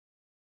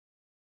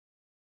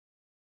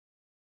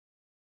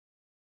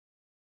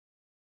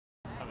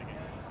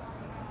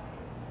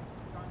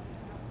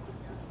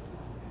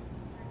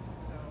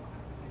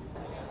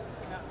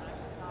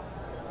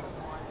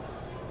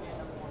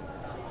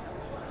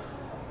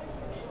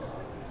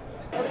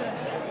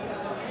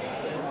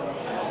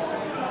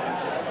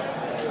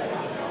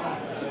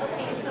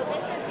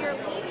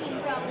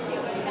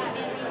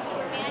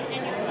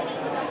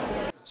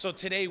So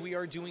today we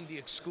are doing the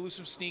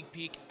exclusive sneak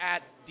peek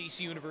at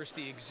DC Universe,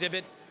 the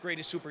exhibit,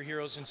 Greatest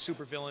Superheroes and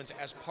Supervillains,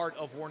 as part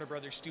of Warner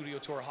Brothers Studio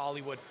Tour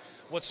Hollywood.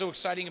 What's so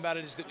exciting about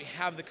it is that we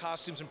have the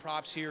costumes and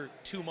props here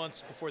 2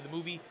 months before the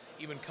movie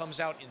even comes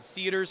out in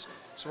theaters.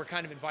 So we're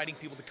kind of inviting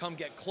people to come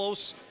get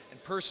close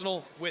and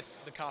personal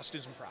with the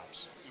costumes and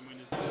props.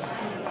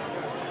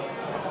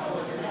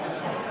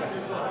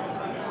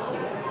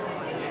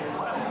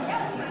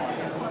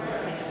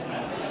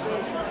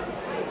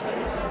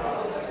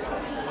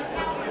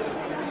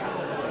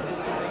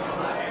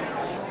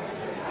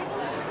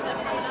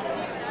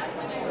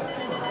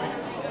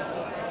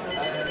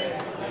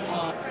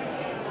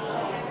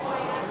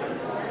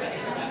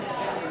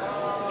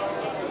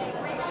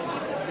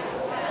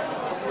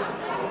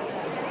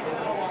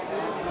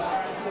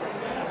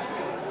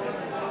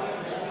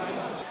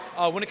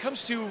 When it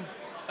comes to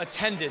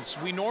attendance,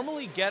 we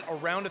normally get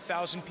around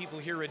 1,000 people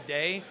here a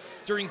day.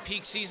 During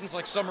peak seasons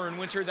like summer and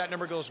winter, that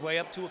number goes way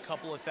up to a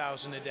couple of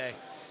thousand a day.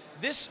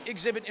 This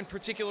exhibit in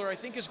particular, I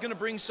think, is going to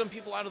bring some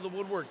people out of the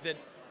woodwork that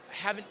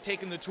haven't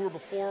taken the tour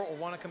before or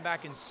want to come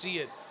back and see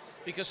it,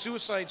 because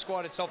Suicide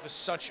Squad itself is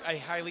such a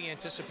highly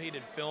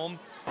anticipated film.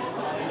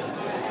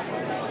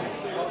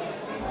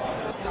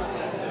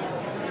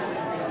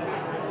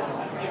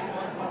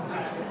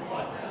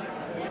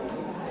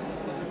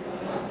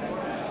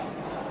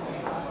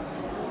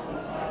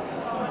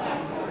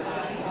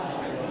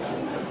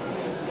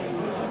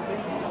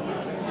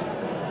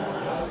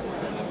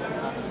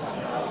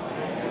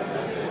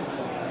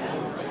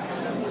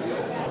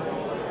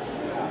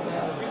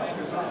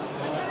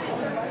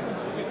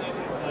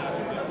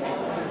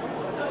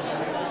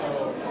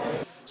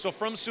 So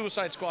from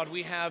Suicide Squad,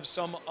 we have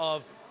some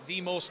of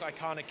the most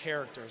iconic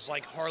characters,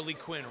 like Harley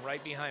Quinn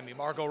right behind me,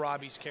 Margot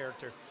Robbie's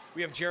character.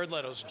 We have Jared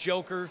Leto's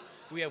Joker,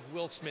 we have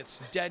Will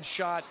Smith's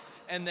Deadshot,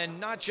 and then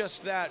not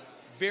just that,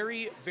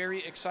 very,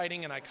 very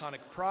exciting and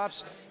iconic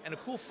props and a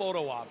cool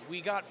photo op. We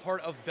got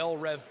part of Belle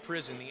Rev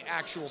Prison, the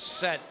actual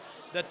set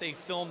that they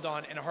filmed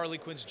on in Harley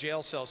Quinn's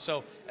jail cell.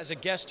 So as a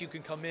guest, you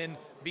can come in,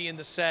 be in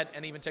the set,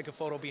 and even take a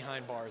photo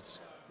behind bars.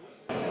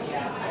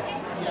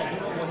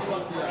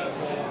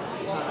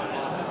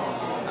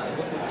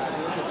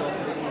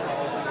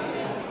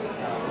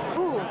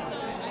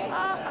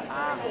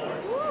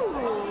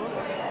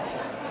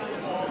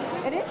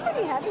 It is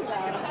pretty heavy though.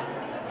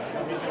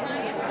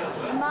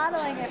 I'm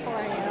modeling it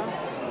for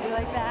you. You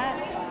like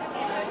that?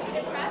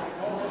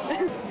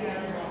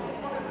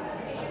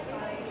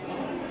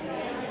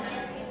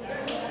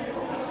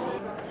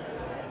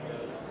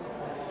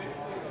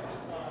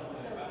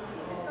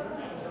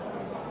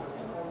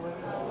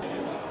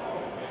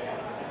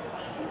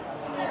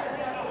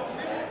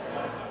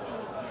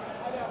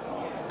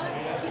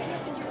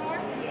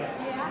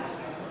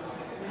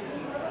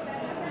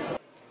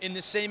 In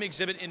the same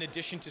exhibit, in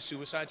addition to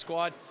Suicide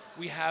Squad,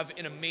 we have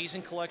an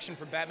amazing collection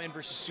for Batman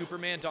vs.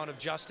 Superman, Dawn of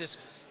Justice,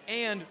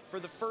 and for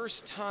the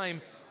first time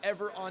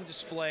ever on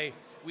display,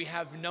 we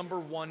have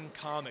 #1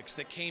 comics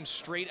that came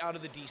straight out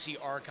of the DC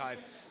archive.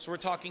 So we're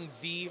talking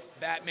the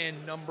Batman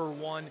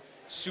 #1,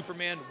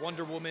 Superman,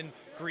 Wonder Woman,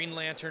 Green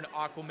Lantern,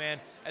 Aquaman,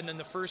 and then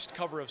the first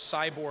cover of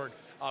Cyborg,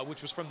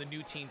 which was from the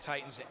New Teen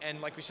Titans. And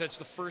like we said, it's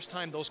the first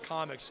time those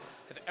comics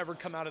have ever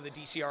come out of the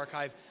DC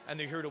archive, and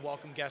they're here to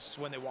welcome guests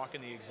when they walk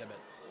in the exhibit.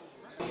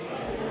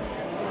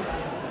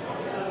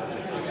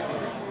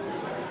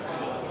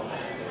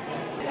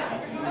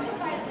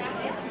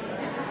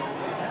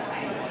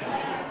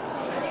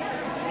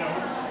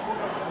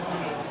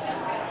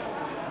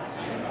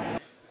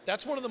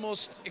 That's one of the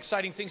most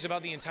exciting things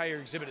about the entire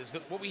exhibit, is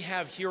that what we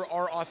have here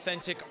are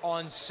authentic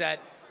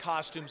on-set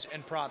costumes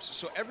and props.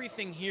 So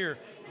everything here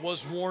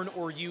was worn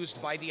or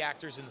used by the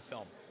actors in the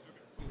film.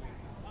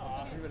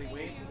 Everybody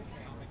wait.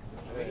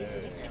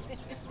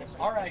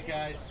 All right,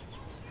 guys.